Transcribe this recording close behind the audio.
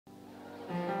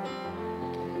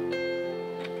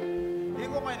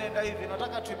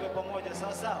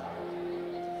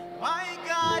My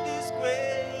God is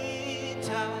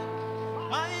greater.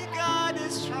 My God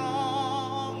is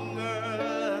stronger.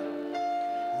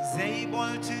 He's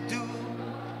able to do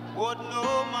what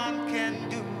no man can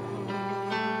do.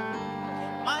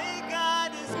 My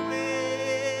God is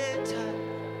greater.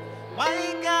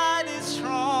 My God is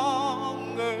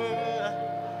stronger.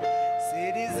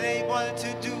 Say he's able to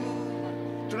do.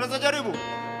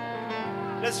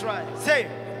 Let's try. Say,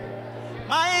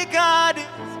 my God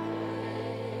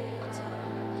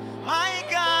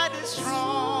is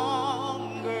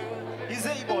stronger. He's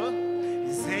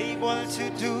able to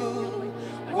do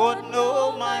what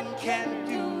no man can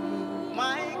do.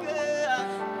 My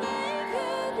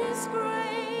God is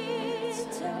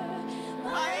greater.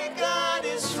 My God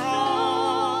is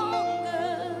stronger.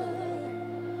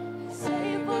 He's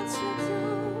able to do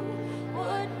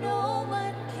what no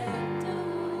man can do.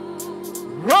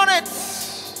 Run it!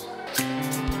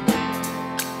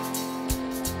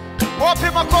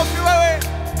 Open my coffee away.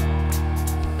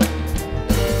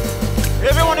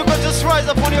 Everyone, you can just rise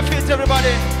up on your feet,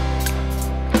 everybody.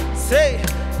 Say,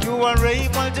 you are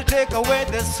able to take away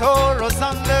the sorrows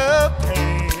and the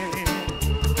pain.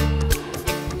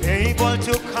 Able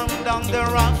to calm down the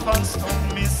rough and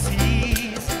stormy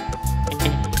seas.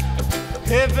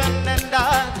 Heaven and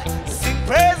earth sing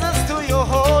praises to your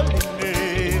holy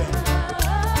name.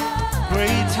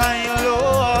 Great are you,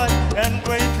 Lord, and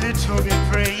greatly to be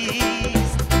praised.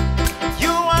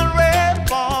 You are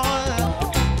able,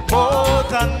 more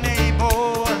than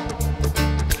able,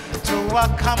 to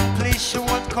accomplish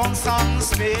what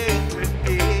concerns me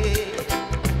today.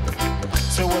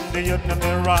 So when the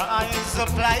enemy rise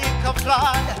up like a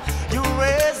flood, you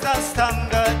raise the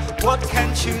standard. What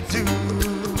can't you do?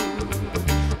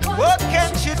 What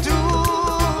can't you do?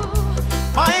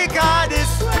 My God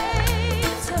is greater.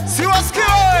 See what's good.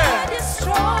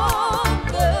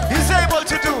 He's able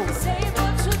to do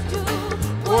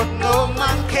what no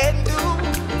man can do.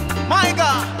 My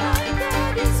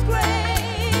God is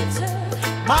greater.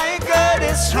 My God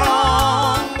is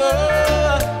stronger.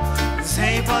 He's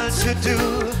able to do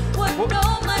what no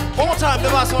man can do. One more time, the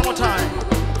last one more time.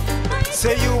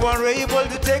 Say you are able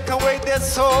to take away their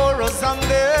sorrows and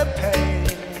their pain.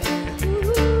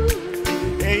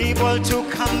 Able to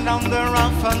calm down the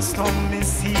rough and stormy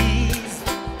seas.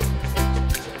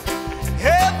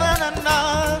 Heaven and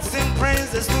earth sing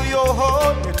praises to your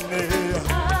holy name.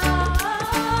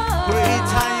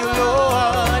 Great are you,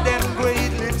 Lord, and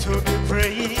greatly to be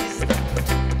praised.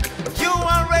 You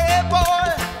are able,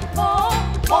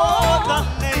 more than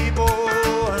able,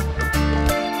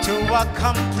 to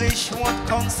accomplish what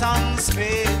concerns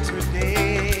me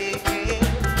today.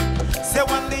 Say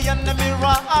when the enemy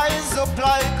rise up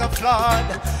like a flood,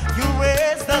 you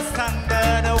raise the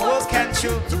standard. What can't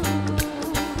you do?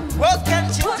 What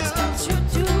can't you do?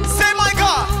 Say my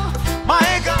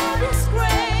God is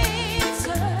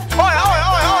greater. My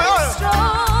God is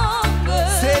stronger.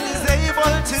 Say he's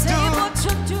able to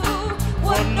do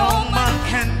what no man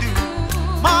can do.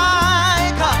 My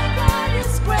God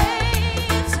is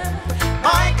greater.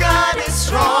 My God is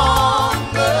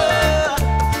stronger.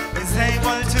 He's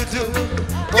able to do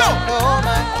what no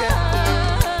man can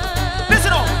do.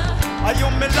 Listen up. Are you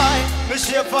my life, my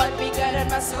shepherd? Me God and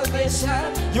my salvation.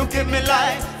 You give me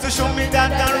life to show me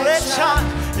that direction.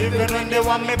 Even when they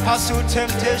want me pass through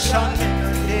temptation.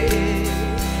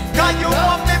 God, you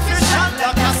want me fish and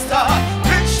like a star.